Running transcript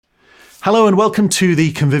Hello and welcome to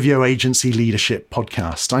the Convivio Agency Leadership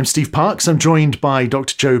Podcast. I'm Steve Parks. I'm joined by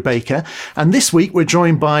Dr. Joe Baker. And this week we're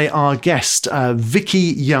joined by our guest, Vicky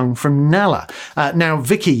Young from Nala. Now,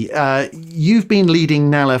 Vicky, you've been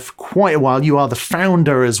leading Nala for quite a while. You are the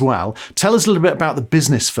founder as well. Tell us a little bit about the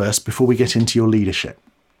business first before we get into your leadership.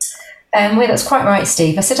 Well, that's quite right,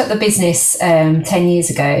 Steve. I set up the business 10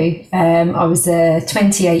 years ago. I was a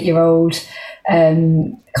 28-year-old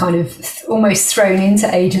kind of almost thrown into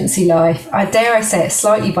agency life. I dare I say it,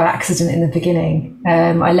 slightly by accident in the beginning.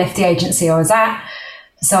 I left the agency I was at,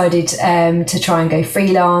 decided to try and go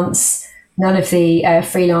freelance. None of the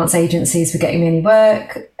freelance agencies were getting me any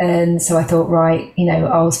work. And so I thought, right,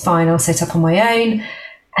 I was fine, I'll set up on my own.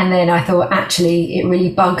 And then I thought, actually, it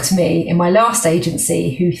really bugged me in my last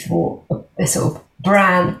agency who thought a sort of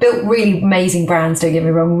brand, built really amazing brands, don't get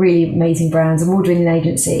me wrong, really amazing brands, award-winning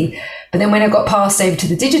agency. But then when I got passed over to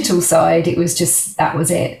the digital side, it was just, that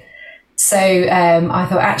was it. So I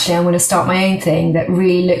thought, actually, I'm going to start my own thing that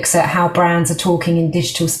really looks at how brands are talking in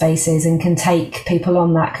digital spaces and can take people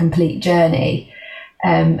on that complete journey.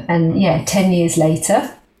 And 10 years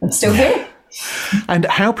later, I'm still here. And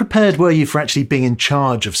how prepared were you for actually being in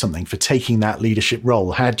charge of something, for taking that leadership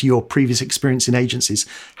role? Had your previous experience in agencies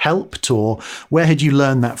helped, or where had you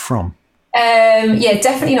learned that from?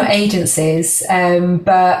 Definitely not agencies.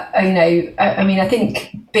 But, I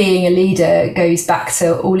think being a leader goes back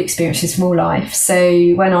to all experiences from all life.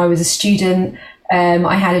 So when I was a student,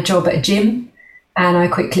 I had a job at a gym and I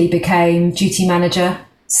quickly became duty manager.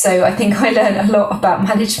 So I think I learned a lot about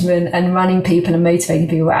management and running people and motivating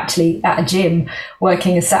people actually at a gym,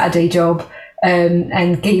 working a Saturday job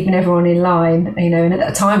and keeping everyone in line, and at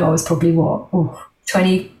that time I was probably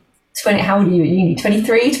 20, how old are you at uni?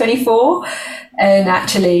 23, 24? And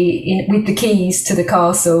actually with the keys to the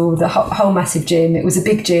castle, the whole massive gym, it was a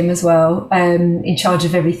big gym as well, in charge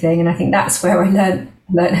of everything. And I think that's where I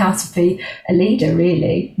learned how to be a leader,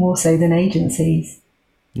 really, more so than agencies.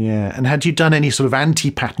 Yeah. And had you done any sort of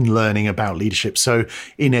anti-pattern learning about leadership? So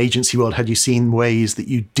in agency world, had you seen ways that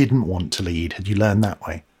you didn't want to lead? Had you learned that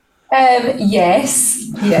way? Yes,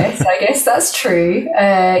 I guess that's true.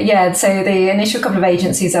 So the initial couple of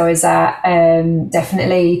agencies I was at,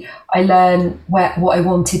 definitely I learned what I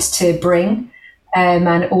wanted to bring,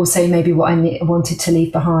 and also maybe what I wanted to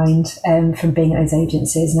leave behind from being at those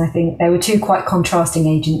agencies. And I think there were two quite contrasting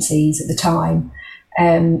agencies at the time.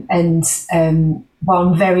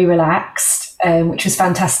 One very relaxed, which was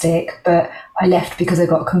fantastic, but I left because I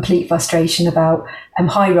got complete frustration about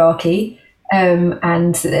hierarchy, and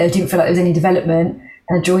I didn't feel like there was any development.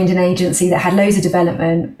 And I joined an agency that had loads of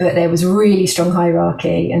development, but there was really strong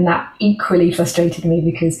hierarchy, and that equally frustrated me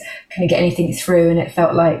because I couldn't get anything through, and it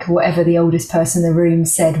felt like whatever the oldest person in the room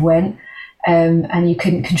said went, and you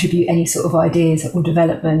couldn't contribute any sort of ideas or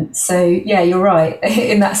development. So yeah, you're right.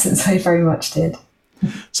 In that sense, I very much did.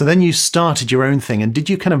 So then you started your own thing, and did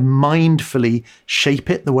you kind of mindfully shape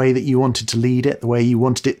it the way that you wanted to lead it, the way you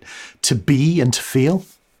wanted it to be and to feel?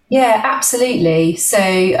 Yeah, absolutely. So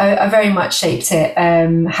I very much shaped it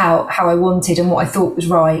how I wanted and what I thought was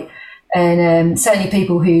right. And certainly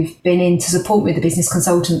people who've been in to support me, the business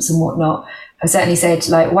consultants and whatnot, have certainly said,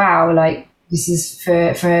 like, wow, like this is for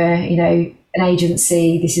an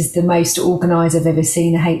agency, this is the most organised I've ever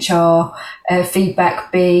seen a HR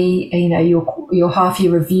feedback be. Your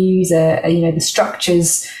half-year reviews are the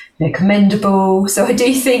structures, commendable. So I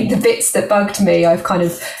do think the bits that bugged me, I've kind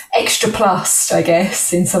of extra plussed, I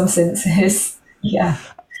guess, in some senses. Yeah.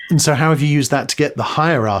 And so how have you used that to get the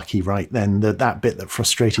hierarchy right then, that bit that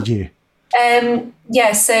frustrated you?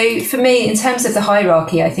 So for me, in terms of the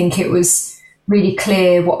hierarchy, I think it was really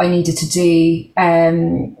clear what I needed to do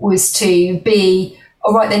was to be,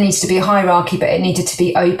 all right, there needs to be a hierarchy, but it needed to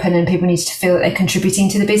be open and people needed to feel that they're contributing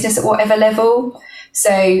to the business at whatever level.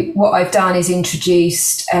 So what I've done is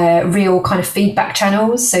introduced real kind of feedback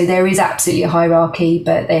channels. So there is absolutely a hierarchy,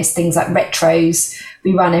 but there's things like retros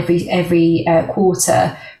we run every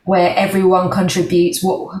quarter, where everyone contributes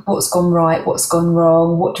what's gone right, what's gone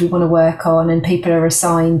wrong, what do we want to work on, and people are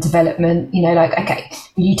assigned development, like, okay,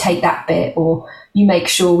 you take that bit, or you make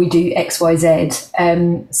sure we do X, Y, Z.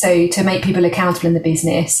 So to make people accountable in the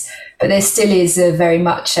business, but there still is very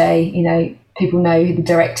much people know who the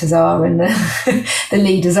directors are and the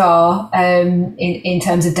leaders are in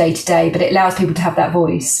terms of day to day, but it allows people to have that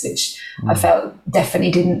voice, which I felt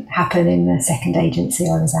definitely didn't happen in the second agency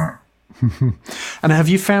I was at. And have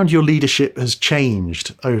you found your leadership has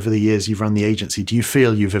changed over the years you've run the agency? Do you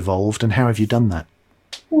feel you've evolved, and how have you done that?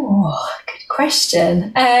 Oh, good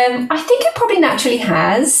question. I think it probably naturally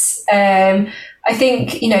has. I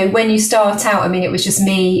think, when you start out, I mean, it was just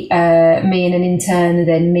me and an intern, and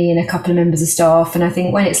then me and a couple of members of staff. And I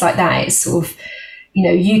think when it's like that, it's sort of,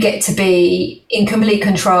 you get to be in complete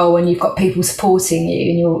control, and you've got people supporting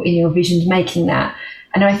you in your vision, making that.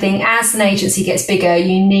 And I think as an agency gets bigger,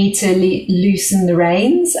 you need to loosen the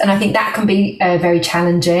reins. And I think that can be very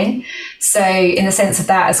challenging. So in the sense of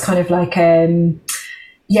that, as kind of like,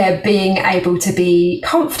 being able to be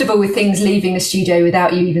comfortable with things leaving the studio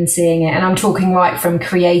without you even seeing it. And I'm talking right from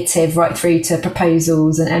creative right through to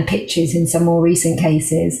proposals and pitches in some more recent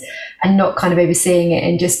cases, and not kind of overseeing it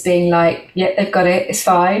and just being like, yeah, they've got it, it's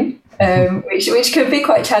fine, which could be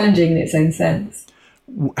quite challenging in its own sense.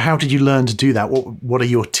 How did you learn to do that? What are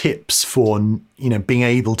your tips for, being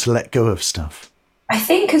able to let go of stuff? I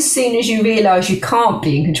think as soon as you realise you can't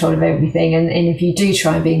be in control of everything, and if you do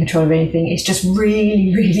try and be in control of anything, it's just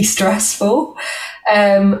really, really stressful.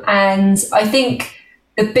 And I think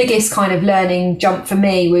the biggest kind of learning jump for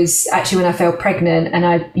me was actually when I fell pregnant, and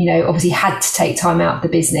I, obviously had to take time out of the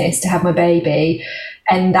business to have my baby.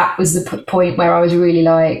 And that was the point where I was really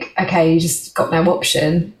like, okay, you just got no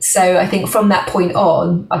option. So I think from that point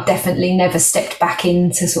on, I've definitely never stepped back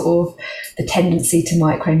into sort of the tendency to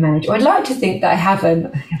micromanage. I'd like to think that I haven't.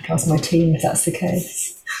 I have to ask my team if that's the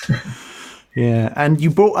case. Yeah. And you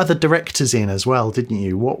brought other directors in as well, didn't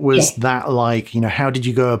you? What was that like? How did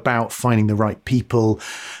you go about finding the right people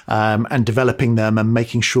and developing them and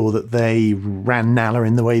making sure that they ran Nala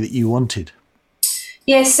in the way that you wanted?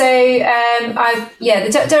 Yeah, so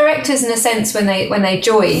the directors, in a sense, when they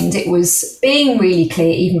joined, it was being really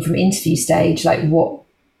clear, even from interview stage, like what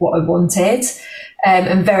I wanted,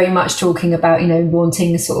 and very much talking about,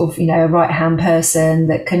 wanting a sort of, a right-hand person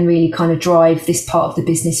that can really kind of drive this part of the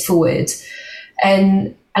business forward.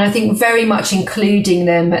 And I think very much including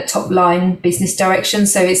them at top line business direction.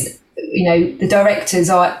 So it's, the directors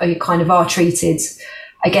are treated,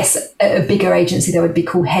 I guess, at a bigger agency, they would be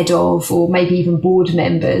called head of, or maybe even board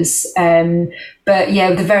members. But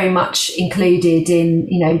yeah, they're very much included in,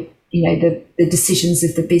 the decisions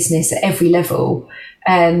of the business at every level,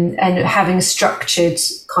 and having structured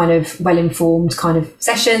kind of well-informed kind of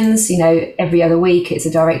sessions, every other week. It's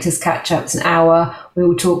a director's catch up. It's an hour. We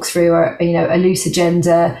will talk through a loose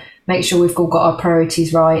agenda, make sure we've all got our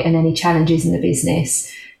priorities right and any challenges in the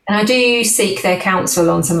business. And I do seek their counsel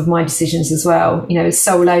on some of my decisions as well. As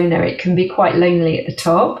sole owner, it can be quite lonely at the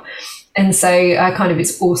top. And so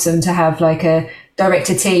it's awesome to have like a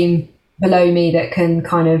director team below me that can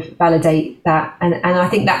kind of validate that. And I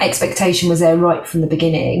think that expectation was there right from the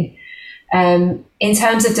beginning. In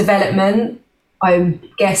terms of development, I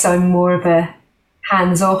guess I'm more of a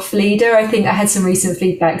hands-off leader. I think I had some recent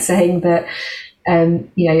feedback saying that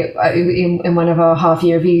in one of our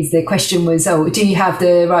half-year reviews, the question was, do you have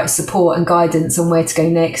the right support and guidance on where to go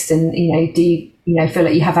next? And, do you feel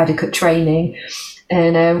like you have adequate training?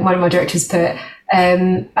 And one of my directors put,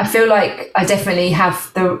 I feel like I definitely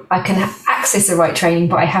I can access the right training,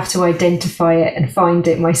 but I have to identify it and find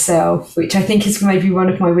it myself, which I think is maybe one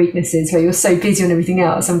of my weaknesses, where you're so busy on everything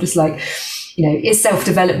else. I'm just like, it's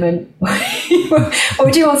self-development.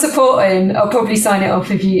 Or do you want support in? I'll probably sign it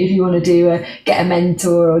off if you want to get a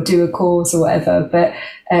mentor or do a course or whatever. But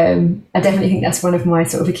I definitely think that's one of my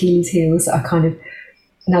sort of Achilles heels. That I kind of,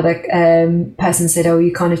 another person said,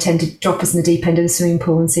 you kind of tend to drop us in the deep end of the swimming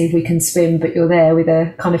pool and see if we can swim, but you're there with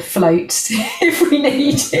a kind of float if we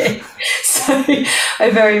need it. So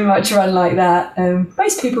I very much run like that.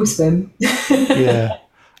 Most people swim. Yeah.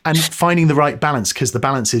 And finding the right balance, because the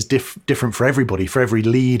balance is different for everybody, for every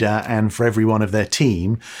leader and for every one of their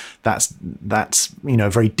team. That's a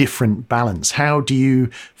very different balance. How do you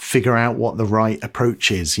figure out what the right approach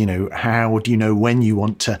is? How do you know when you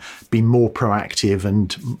want to be more proactive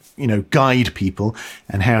and, guide people,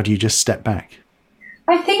 and how do you just step back?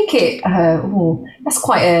 I think I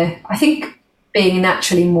think being a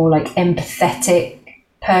naturally more like empathetic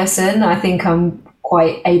person, I think I'm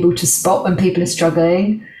quite able to spot when people are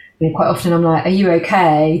struggling. Quite often I'm like, are you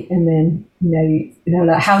okay? And then,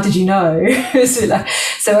 like, how did you know?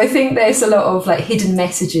 So I think there's a lot of like hidden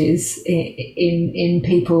messages in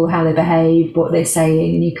people, how they behave, what they're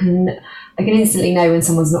saying. And I can instantly know when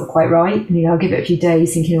someone's not quite right. I'll give it a few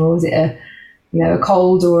days thinking, is it a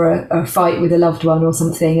cold or a fight with a loved one or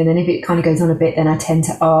something? And then if it kind of goes on a bit, then I tend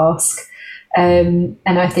to ask. And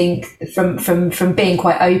I think from being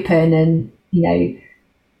quite open and,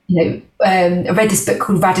 I read this book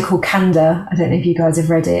called Radical Candor. I don't know if you guys have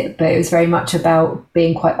read it, but it was very much about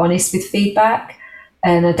being quite honest with feedback.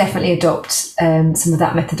 And I definitely adopt some of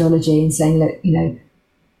that methodology and saying, look,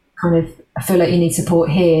 I feel like you need support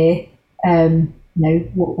here.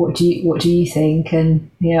 What do you think?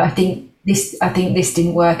 And I think I think this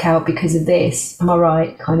didn't work out because of this. Am I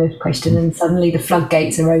right? Kind of question. And suddenly the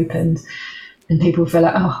floodgates are opened and people feel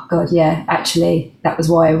like, oh God, yeah, actually that was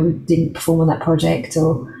why I didn't perform on that project,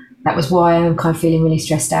 or that was why I'm kind of feeling really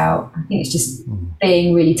stressed out. I think it's just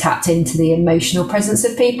being really tapped into the emotional presence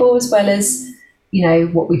of people as well as,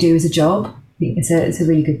 what we do as a job. I think it's a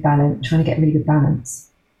really good balance, trying to get a really good balance.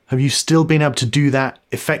 Have you still been able to do that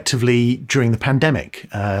effectively during the pandemic,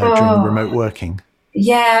 during the remote working?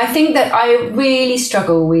 Yeah, I think that I really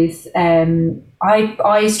struggle with,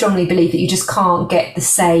 I strongly believe that you just can't get the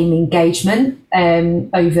same engagement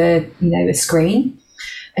over, a screen.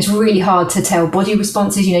 It's really hard to tell body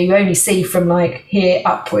responses. You only see from like here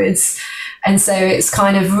upwards. And so it's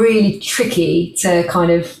kind of really tricky to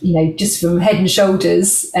kind of, just from head and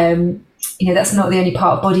shoulders, that's not the only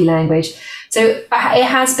part of body language. So it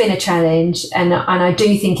has been a challenge, and I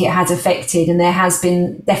do think it has affected, and there has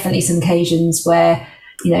been definitely some occasions where,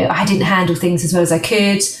 I didn't handle things as well as I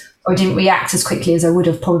could, or I didn't react as quickly as I would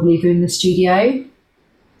have probably if we were in the studio.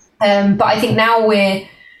 But I think now we're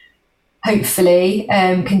hopefully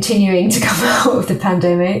continuing to come out of the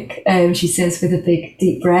pandemic, she says with a big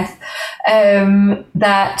deep breath,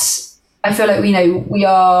 that I feel like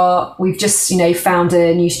we've just found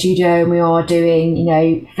a new studio, and we are doing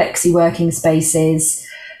flexi working spaces,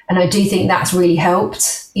 and I do think that's really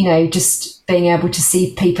helped, just being able to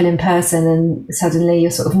see people in person, and suddenly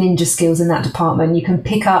your sort of ninja skills in that department, you can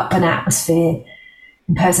pick up an atmosphere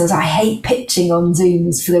in person. I hate pitching on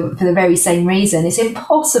Zooms for the very same reason. It's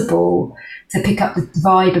impossible to pick up the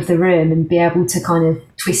vibe of the room and be able to kind of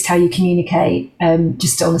twist how you communicate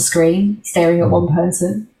just on a screen, staring at one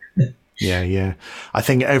person. Yeah. I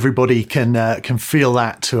think everybody can feel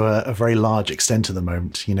that to a very large extent at the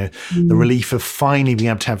moment. The relief of finally being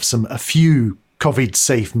able to have a few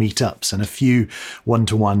COVID-safe meetups and a few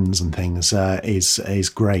one-to-ones and things is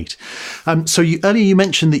great. So earlier you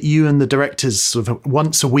mentioned that you and the directors sort of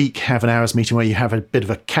once a week have an hour's meeting where you have a bit of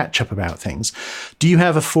a catch-up about things. Do you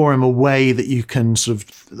have a forum, a way that you can sort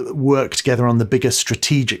of work together on the bigger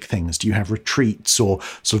strategic things? Do you have retreats or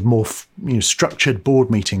sort of more structured board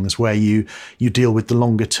meetings where you deal with the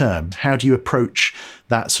longer term? How do you approach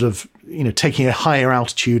that sort of taking a higher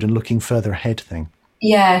altitude and looking further ahead thing?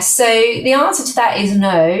 Yeah, so the answer to that is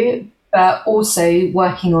no, but also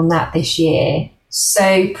working on that this year.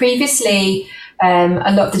 So previously, a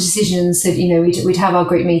lot of the decisions that, we'd have our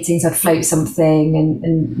group meetings, I'd float something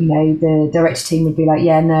and the director team would be like,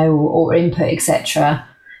 yeah, no, or input, etc.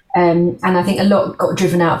 And I think a lot got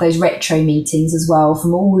driven out of those retro meetings as well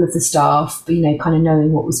from all of the staff, kind of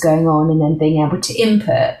knowing what was going on and then being able to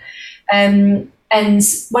input. And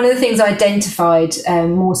one of the things I identified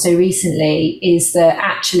more so recently is that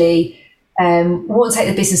actually we want to take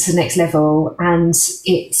the business to the next level, and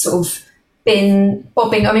it's sort of been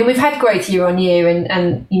bobbing. I mean, we've had growth year on year,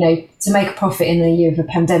 and to make a profit in the year of a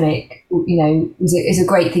pandemic, is a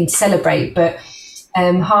great thing to celebrate. But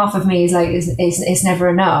half of me is like, it's never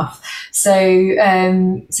enough. So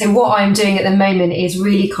what I'm doing at the moment is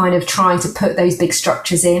really kind of trying to put those big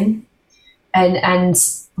structures in, and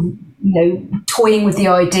toying with the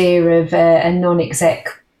idea of a non-exec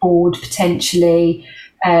board potentially,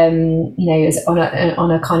 as on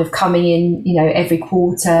a kind of coming in, every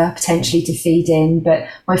quarter potentially to feed in. But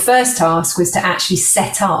my first task was to actually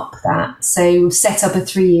set up that. So we've set up a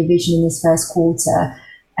 3-year vision in this first quarter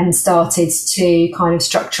and started to kind of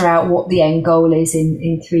structure out what the end goal is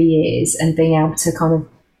in 3 years, and being able to kind of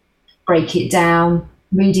break it down,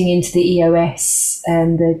 reading into the EOS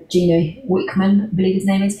and the Gino Wickman, I believe his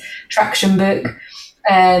name is, traction book,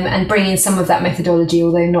 and bringing some of that methodology,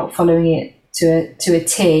 although not following it to a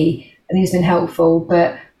T. I think it's been helpful.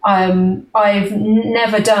 But I've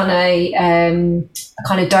never done a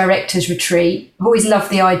kind of director's retreat. I've always loved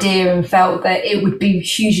the idea and felt that it would be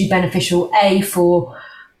hugely beneficial, for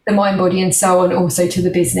the mind, body and soul, and also to the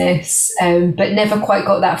business, but never quite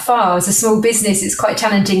got that far. As a small business, it's quite a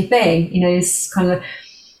challenging thing. It's kind of,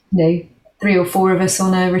 3 or 4 of us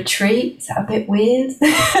on a retreat. Is that a bit weird?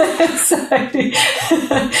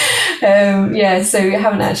 So we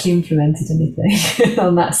haven't actually implemented anything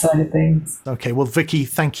on that side of things. Okay, well, Vicky,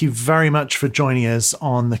 thank you very much for joining us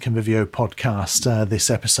on the Convivio podcast this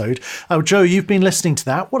episode. Joe, you've been listening to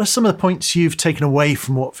that. What are some of the points you've taken away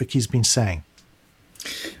from what Vicky's been saying?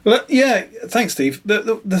 Well, yeah, thanks, Steve.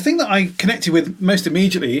 The thing that I connected with most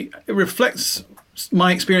immediately, it reflects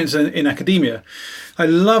my experience in academia. I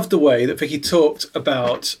loved the way that Vicky talked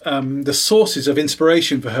about the sources of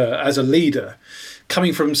inspiration for her as a leader,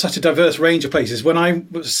 coming from such a diverse range of places. When I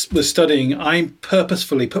was studying, I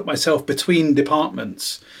purposefully put myself between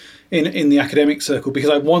departments in the academic circle, because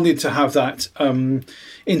I wanted to have that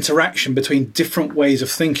interaction between different ways of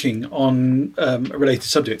thinking on a related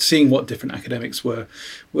subject, seeing what different academics were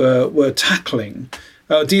tackling.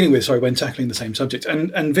 Dealing with, when tackling the same subject.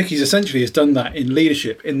 And Vicky's essentially has done that in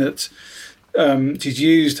leadership, in that she's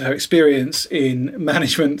used her experience in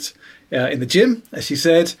management in the gym, as she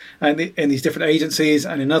said, and in these different agencies,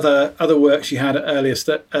 and in other work she had at earlier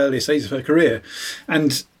stages of her career,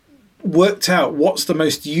 and worked out what's the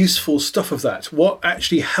most useful stuff of that, what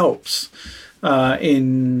actually helps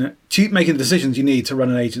in making the decisions you need to run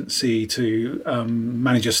an agency, to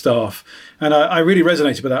manage your staff. And I really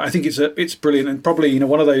resonated with that. I think it's brilliant, and probably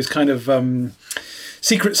one of those kind of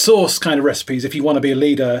secret sauce kind of recipes. If you want to be a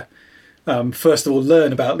leader, first of all,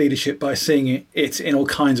 learn about leadership by seeing it in all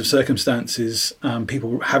kinds of circumstances,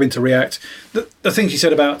 people having to react. The thing she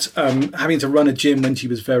said about having to run a gym when she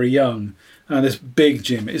was very young, this big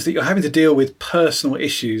gym, is that you're having to deal with personal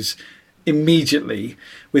issues immediately,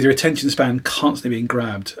 with your attention span constantly being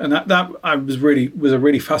grabbed, and that was a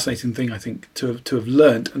really fascinating thing, I think, to have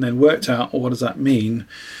learnt and then worked out, what does that mean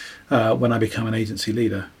when I become an agency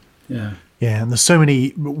leader? Yeah, and there's so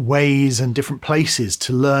many ways and different places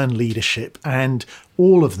to learn leadership, and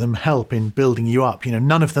all of them help in building you up.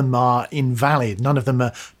 None of them are invalid. None of them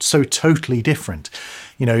are so totally different.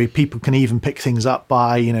 People can even pick things up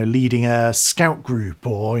by, leading a scout group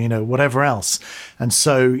or, whatever else. And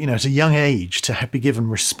so, at a young age, to be given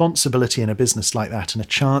responsibility in a business like that and a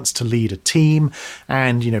chance to lead a team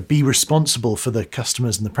and, be responsible for the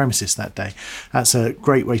customers and the premises that day, that's a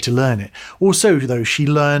great way to learn it. Also, though, she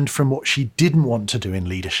learned from what she didn't want to do in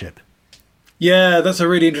leadership. Yeah, that's a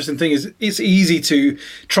really interesting thing. Is it's easy to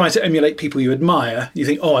try to emulate people you admire. You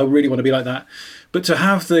think, I really want to be like that. But to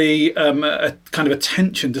have the a kind of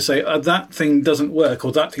attention to say that thing doesn't work,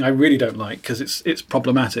 or that thing I really don't like because it's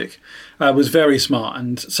problematic, was very smart.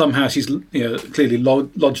 And somehow she's clearly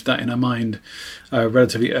lodged that in her mind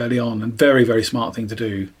relatively early on, and very, very smart thing to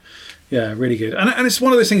do. Yeah, really good. And it's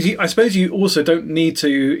one of those things, I suppose you also don't need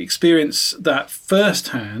to experience that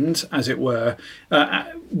firsthand, as it were,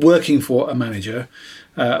 working for a manager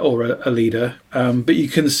or a leader, but you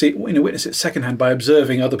can see, witness it secondhand by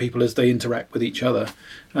observing other people as they interact with each other,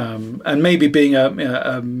 and maybe being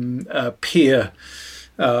a peer,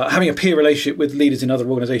 having a peer relationship with leaders in other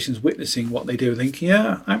organisations, witnessing what they do and thinking,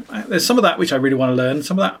 there's some of that which I really want to learn,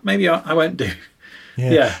 some of that maybe I won't do.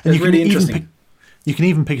 Yeah, it's really interesting. You can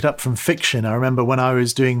even pick it up from fiction. I remember when I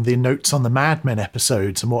was doing the notes on the Mad Men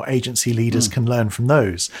episodes and what agency leaders can learn from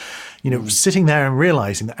those, sitting there and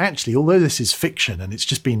realizing that actually, although this is fiction and it's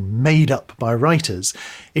just been made up by writers,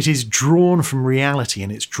 it is drawn from reality,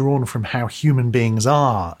 and it's drawn from how human beings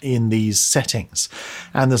are in these settings.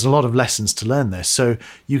 And there's a lot of lessons to learn there. So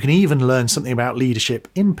you can even learn something about leadership,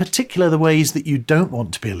 in particular the ways that you don't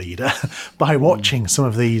want to be a leader, by watching some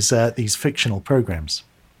of these fictional programs.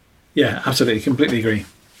 Yeah, absolutely. Completely agree.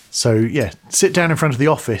 So, sit down in front of The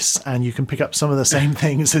Office and you can pick up some of the same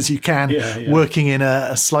things as you can working in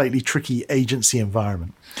a slightly tricky agency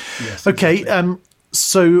environment. Yes, okay. Exactly.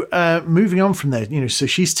 So moving on from there, so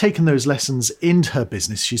she's taken those lessons into her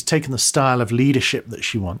business. She's taken the style of leadership that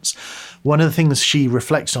she wants. One of the things she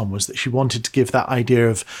reflects on was that she wanted to give that idea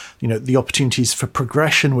of, the opportunities for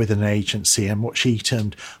progression within an agency and what she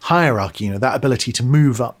termed hierarchy, that ability to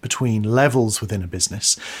move up between levels within a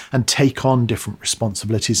business and take on different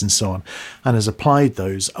responsibilities and so on, and has applied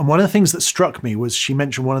those. And one of the things that struck me was she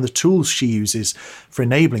mentioned one of the tools she uses for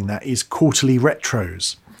enabling that is quarterly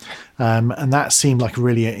retros. And that seemed like a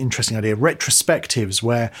really interesting idea. Retrospectives,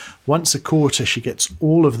 where once a quarter she gets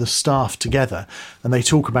all of the staff together and they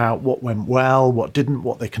talk about what went well, what didn't,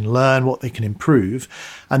 what they can learn, what they can improve.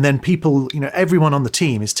 And then people, everyone on the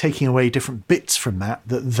team is taking away different bits from that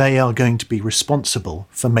they are going to be responsible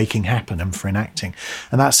for making happen and for enacting.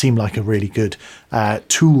 And that seemed like a really good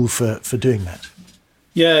tool for doing that.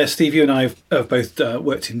 Yeah, Steve, you and I have both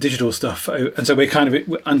worked in digital stuff, and so we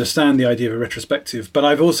understand the idea of a retrospective. But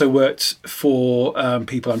I've also worked for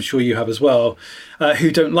people, I'm sure you have as well,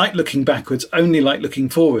 who don't like looking backwards, only like looking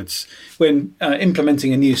forwards. When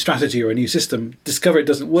implementing a new strategy or a new system, discover it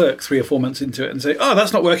doesn't work 3 or 4 months into it and say,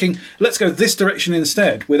 that's not working, let's go this direction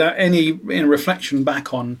instead, without any reflection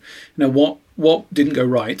back on what didn't go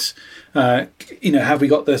right. Have we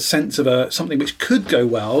got the sense of something which could go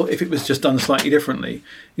well if it was just done slightly differently?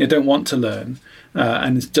 Don't want to learn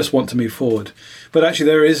and just want to move forward. But actually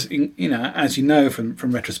there is, as you know from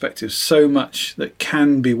retrospectives, so much that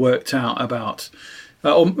can be worked out about,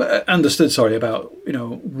 understood about,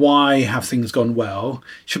 why have things gone well?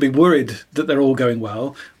 Should be worried that they're all going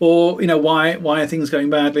well, or, why are things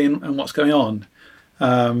going badly and what's going on?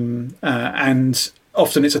 And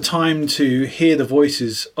often it's a time to hear the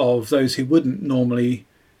voices of those who wouldn't normally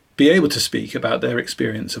be able to speak about their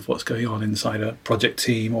experience of what's going on inside a project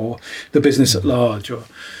team or the business at large, or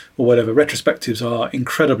whatever. Retrospectives are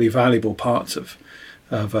incredibly valuable parts of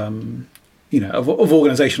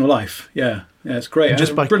organizational life. Yeah, it's great.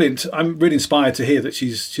 It's brilliant. I'm really inspired to hear that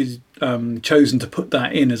she's chosen to put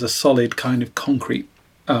that in as a solid kind of concrete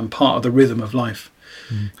part of the rhythm of life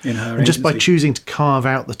in her agency. And just by choosing to carve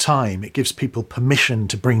out the time, it gives people permission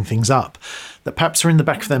to bring things up that perhaps are in the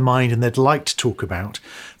back of their mind and they'd like to talk about,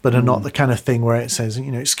 but are not the kind of thing where it says,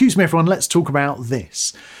 excuse me, everyone, let's talk about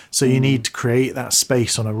this. So you need to create that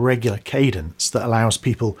space on a regular cadence that allows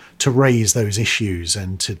people to raise those issues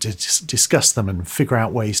and to discuss them and figure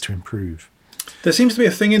out ways to improve. There seems to be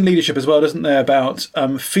a thing in leadership as well, doesn't there, about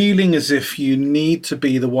feeling as if you need to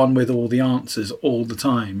be the one with all the answers all the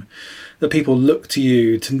time. That people look to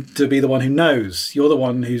you to be the one who knows. You're the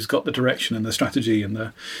one who's got the direction and the strategy and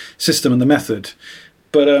the system and the method.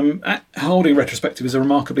 But holding retrospective is a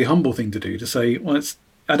remarkably humble thing to do, to say, well,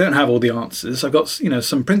 I don't have all the answers. I've got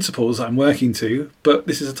some principles I'm working to, but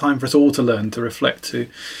this is a time for us all to learn, to reflect,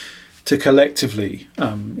 to collectively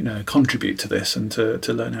contribute to this and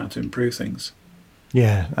to learn how to improve things.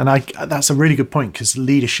 Yeah, and that's a really good point, because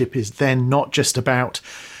leadership is then not just about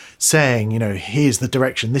saying, here's the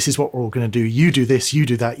direction, this is what we're all going to do, you do this, you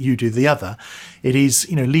do that, you do the other. It is,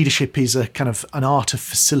 leadership is a kind of an art of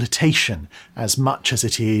facilitation as much as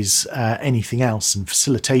it is anything else, and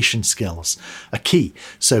facilitation skills are key.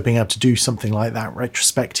 So being able to do something like that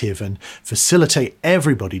retrospective and facilitate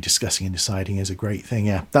everybody discussing and deciding is a great thing.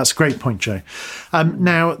 Yeah, that's a great point, Joe.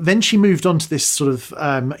 Now, then she moved on to this sort of,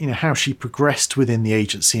 how she progressed within the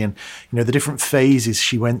agency and, the different phases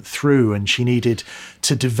she went through, and she needed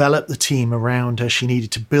to develop the team around her. She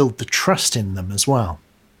needed to build the trust in them as well.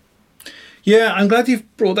 Yeah, I'm glad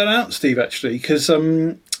you've brought that out, Steve, actually, because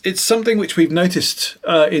it's something which we've noticed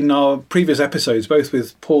in our previous episodes, both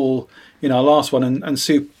with Paul in our last one and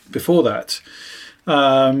Sue before that,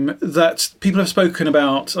 that people have spoken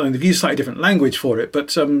about, they've used slightly different language for it,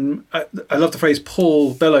 but I love the phrase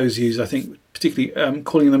Paul Bellows used, I think, particularly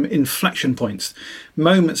calling them inflection points,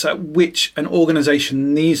 moments at which an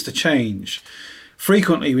organisation needs to change.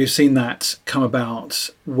 Frequently, we've seen that come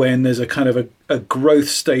about when there's a kind of a growth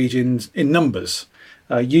stage in numbers,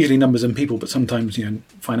 usually numbers and people, but sometimes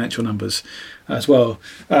financial numbers as well.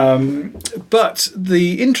 But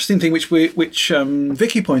the interesting thing, which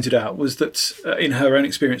Vicky pointed out, was that in her own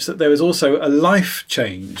experience, that there was also a life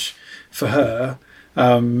change for her,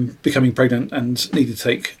 becoming pregnant and needed to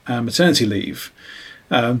take maternity leave,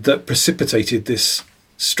 that precipitated this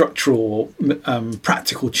structural,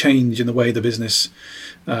 practical change in the way the business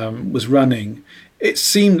was running. It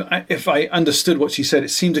seemed, if I understood what she said, it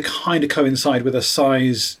seemed to kind of coincide with a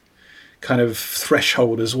size kind of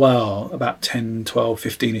threshold as well, about 10, 12,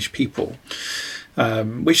 15-ish people,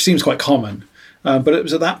 which seems quite common. But it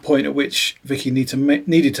was at that point at which Vicky needed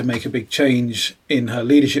to make a big change in her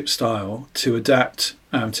leadership style to adapt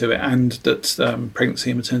to it, and that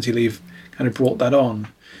pregnancy and maternity leave kind of brought that on.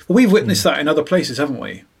 Well, we've witnessed that in other places, haven't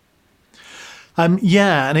we?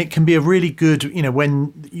 Yeah, and it can be a really good,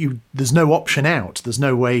 when there's no option out, there's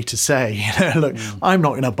no way to say, look, I'm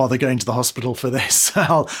not going to bother going to the hospital for this.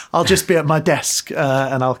 I'll just be at my desk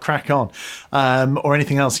and I'll crack on, or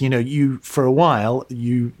anything else. For a while,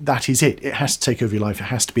 that is it. It has to take over your life. It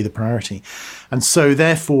has to be the priority. And so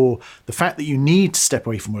therefore, the fact that you need to step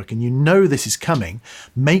away from work and this is coming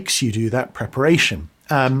makes you do that preparation.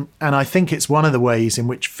 And I think it's one of the ways in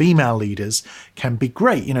which female leaders can be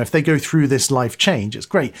great. If they go through this life change, it's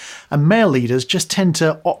great. And male leaders just tend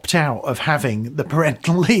to opt out of having the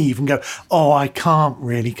parental leave and go, I can't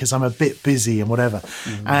really because I'm a bit busy and whatever.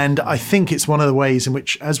 Mm-hmm. And I think it's one of the ways in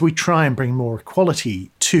which, as we try and bring more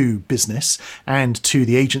equality to business and to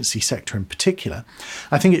the agency sector in particular,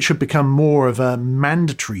 I think it should become more of a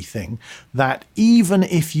mandatory thing that even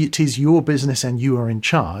if it is your business and you are in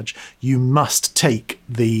charge, you must take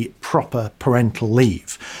the proper parental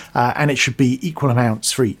leave, and it should be equal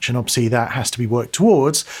amounts for each, and obviously that has to be worked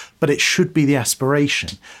towards, but it should be the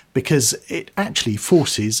aspiration, because it actually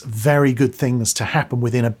forces very good things to happen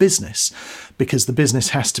within a business, because the business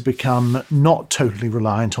has to become not totally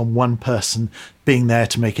reliant on one person being there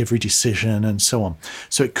to make every decision and so on.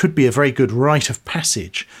 So it could be a very good rite of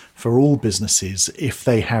passage for all businesses if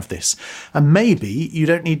they have this. And maybe you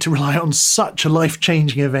don't need to rely on such a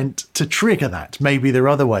life-changing event to trigger that. Maybe there are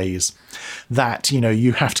other ways that,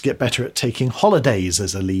 you have to get better at taking holidays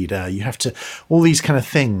as a leader. You have to, all these kind of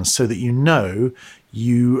things, so that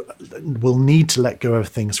you will need to let go of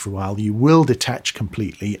things for a while. You will detach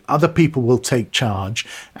completely. Other people will take charge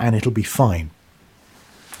and it'll be fine.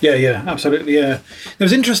 Yeah, absolutely. Yeah, it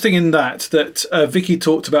was interesting in that Vicky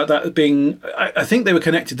talked about that being. I think they were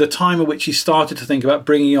connected. The time at which she started to think about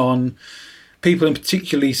bringing on people in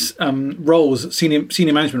particularly roles, senior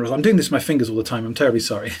management roles. I'm doing this with my fingers all the time. I'm terribly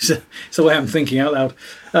sorry. It's the way I'm thinking out loud.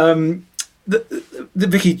 The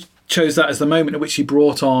Vicky chose that as the moment at which she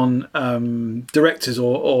brought on directors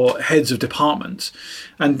or heads of departments,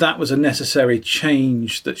 and that was a necessary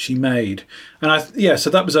change that she made. And so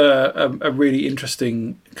that was a really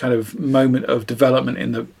interesting kind of moment of development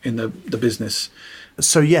in the business.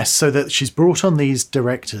 So yes, so that she's brought on these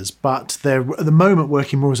directors, but they're at the moment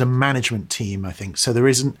working more as a management team, I think. So there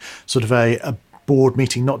isn't sort of a board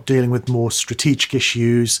meeting, not dealing with more strategic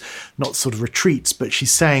issues, not sort of retreats, but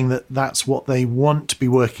she's saying that that's what they want to be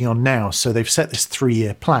working on now. So they've set this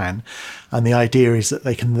 3-year plan, and the idea is that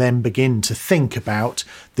they can then begin to think about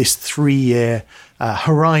this 3-year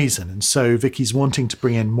horizon. And so Vicky's wanting to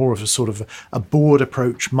bring in more of a sort of a board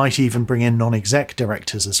approach, might even bring in non-exec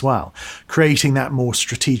directors as well, creating that more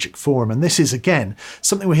strategic forum. And this is, again,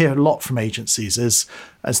 something we hear a lot from agencies as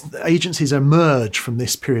agencies emerge from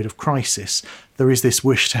this period of crisis. There is this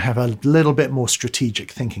wish to have a little bit more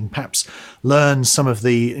strategic thinking, perhaps learn some of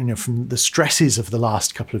the, from the stresses of the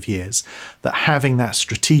last couple of years, that having that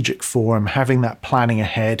strategic forum, having that planning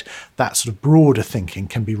ahead, that sort of broader thinking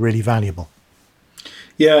can be really valuable.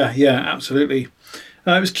 Yeah, absolutely.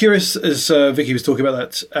 I was curious, as Vicky was talking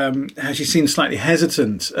about that, how she seemed slightly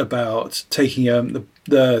hesitant about taking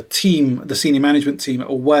the team, the senior management team,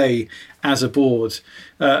 away as a board,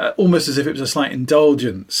 almost as if it was a slight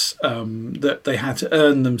indulgence that they had to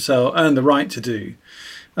earn the right to do.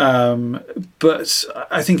 But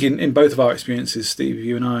I think in both of our experiences, Steve,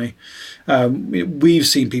 you and I, we've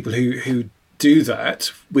seen people who do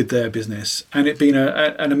that with their business, and it's been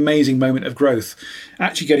an amazing moment of growth,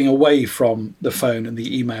 actually getting away from the phone and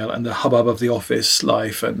the email and the hubbub of the office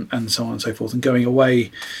life and so on and so forth, and going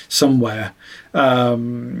away somewhere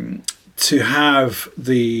to have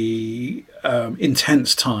the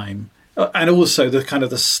intense time and also the kind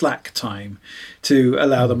of the slack time to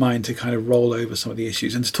allow the mind to kind of roll over some of the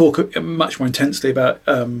issues and to talk much more intensely about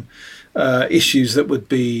issues that would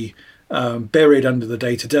be buried under the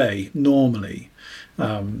day-to-day normally,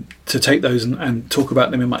 to take those and talk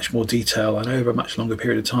about them in much more detail and over a much longer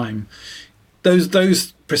period of time.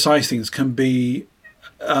 Those precise things can be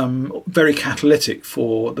very catalytic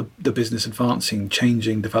for the business advancing,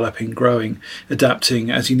 changing, developing, growing,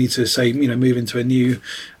 adapting, as you need to say, move into a new,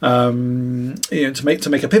 to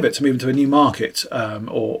make a pivot, to move into a new market,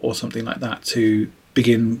 or something like that, to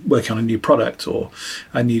begin working on a new product or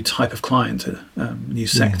a new type of client, a new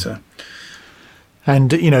sector.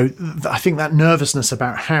 And, I think that nervousness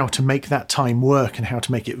about how to make that time work and how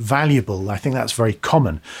to make it valuable, I think that's very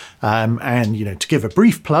common. And, to give a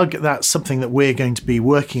brief plug, that's something that we're going to be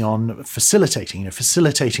working on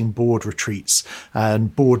facilitating board retreats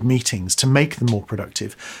and board meetings to make them more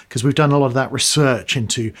productive, because we've done a lot of that research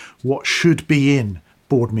into what should be in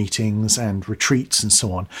board meetings and retreats and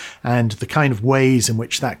so on, and the kind of ways in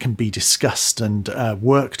which that can be discussed and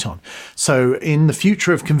worked on. So in the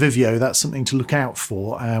future of Convivio, that's something to look out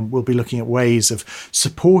for. We'll be looking at ways of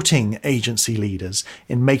supporting agency leaders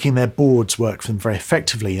in making their boards work for them very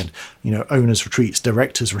effectively, and owners retreats,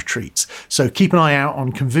 directors retreats. So keep an eye out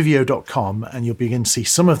on convivio.com, and you'll begin to see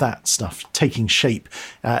some of that stuff taking shape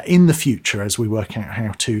in the future as we work out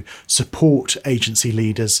how to support agency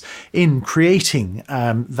leaders in creating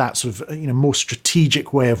that sort of more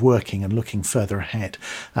strategic way of working and looking further ahead.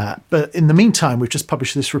 But in the meantime, we've just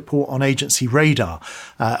published this report on Agency Radar,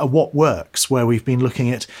 What Works, where we've been looking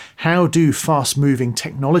at how do fast-moving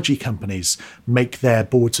technology companies make their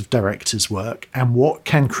boards of directors work, and what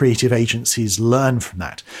can creative agencies learn from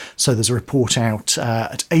that. So there's a report out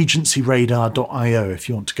at agencyradar.io if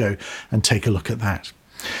you want to go and take a look at that.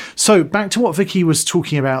 So back to what Vicky was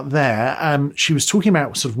talking about there. She was talking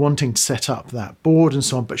about sort of wanting to set up that board and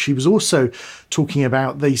so on, but she was also talking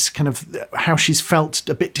about these kind of how she's felt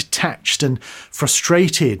a bit detached and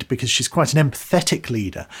frustrated because she's quite an empathetic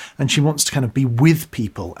leader and she wants to kind of be with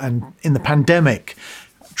people. And in the pandemic,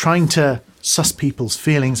 trying to suss people's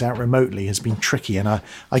feelings out remotely has been tricky. And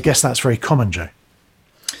I guess that's very common, Joe.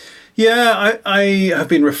 Yeah, I have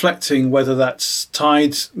been reflecting whether that's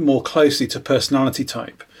tied more closely to personality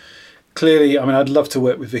type. Clearly, I'd love to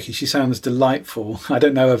work with Vicky. She sounds delightful. I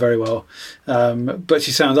don't know her very well, but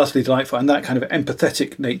she sounds utterly delightful. And that kind of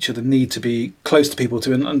empathetic nature, the need to be close to people,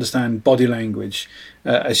 to understand body language,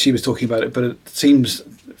 as she was talking about it. But it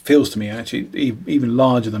feels to me actually even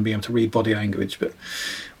larger than being able to read body language, but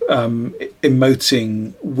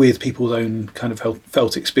emoting with people's own kind of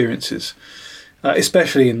felt experiences.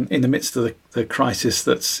 especially in the midst of the crisis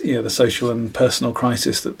that's, the social and personal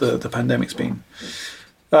crisis that the pandemic's been.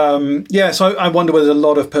 So I wonder whether a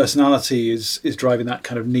lot of personality is driving that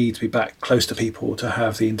kind of need to be back close to people, to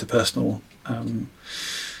have the interpersonal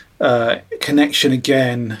connection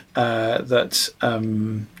again that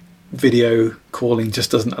video calling just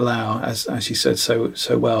doesn't allow, as you said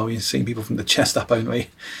so well. You're seeing people from the chest up only.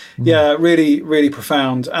 Really, really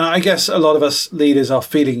profound. And I guess a lot of us leaders are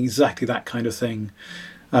feeling exactly that kind of thing.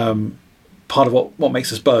 Part of what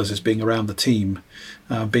makes us buzz is being around the team,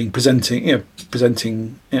 presenting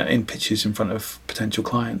in pitches in front of potential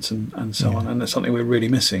clients and so on. And that's something we're really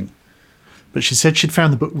missing. But she said she'd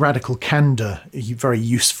found the book Radical Candor very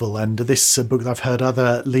useful, and this book that I've heard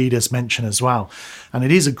other leaders mention as well. And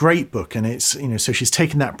it is a great book, and it's, so she's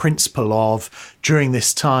taken that principle of, during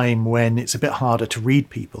this time when it's a bit harder to read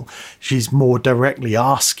people, she's more directly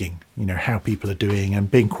asking, how people are doing, and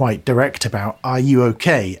being quite direct about, are you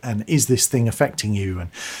okay? And is this thing affecting you?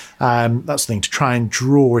 And that's the thing, to try and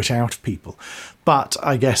draw it out of people. But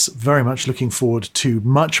I guess very much looking forward to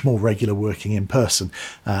much more regular working in person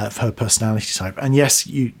for her personality type. And yes,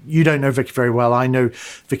 you don't know Vicky very well. I know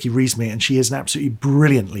Vicky Reesme, and she is an absolutely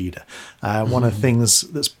brilliant leader. One of the things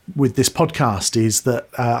that's with this podcast is that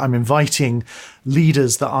I'm inviting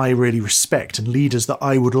leaders that I really respect and leaders that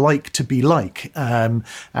I would like to be like,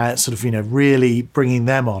 really bringing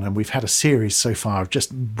them on. And we've had a series so far of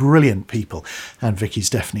just brilliant people, and Vicky's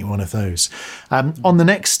definitely one of those. On the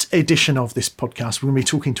next edition of this podcast, we're going to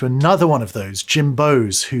be talking to another one of those, Jim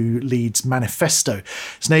Bowes, who leads Manifesto.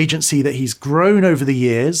 It's an agency that he's grown over the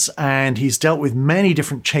years, and he's dealt with many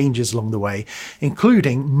different changes along the way,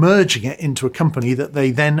 including merging it into a company that they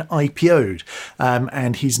then IPO'd,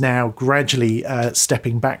 and he's now gradually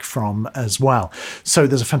stepping back from as well. So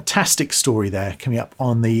there's a fantastic story there coming up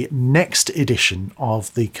on the next edition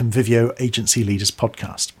of the Convivio Agency Leaders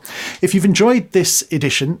podcast. If you've enjoyed this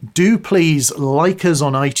edition, do please like us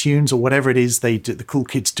on iTunes or whatever it is the cool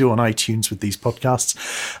kids do on iTunes with these podcasts,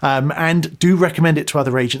 and do recommend it to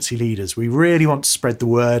other agency leaders. We really want to spread the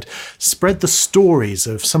word, spread the stories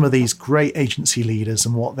of some of these great agency leaders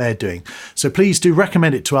and what they're doing. So please do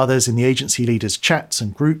recommend it to others in the agency leaders chats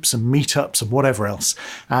and groups and meetups and whatever else,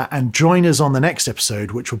 and join us on the next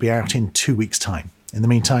episode, which will be out in 2 weeks' time. In the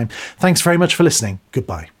meantime, thanks very much for listening.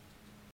 Goodbye.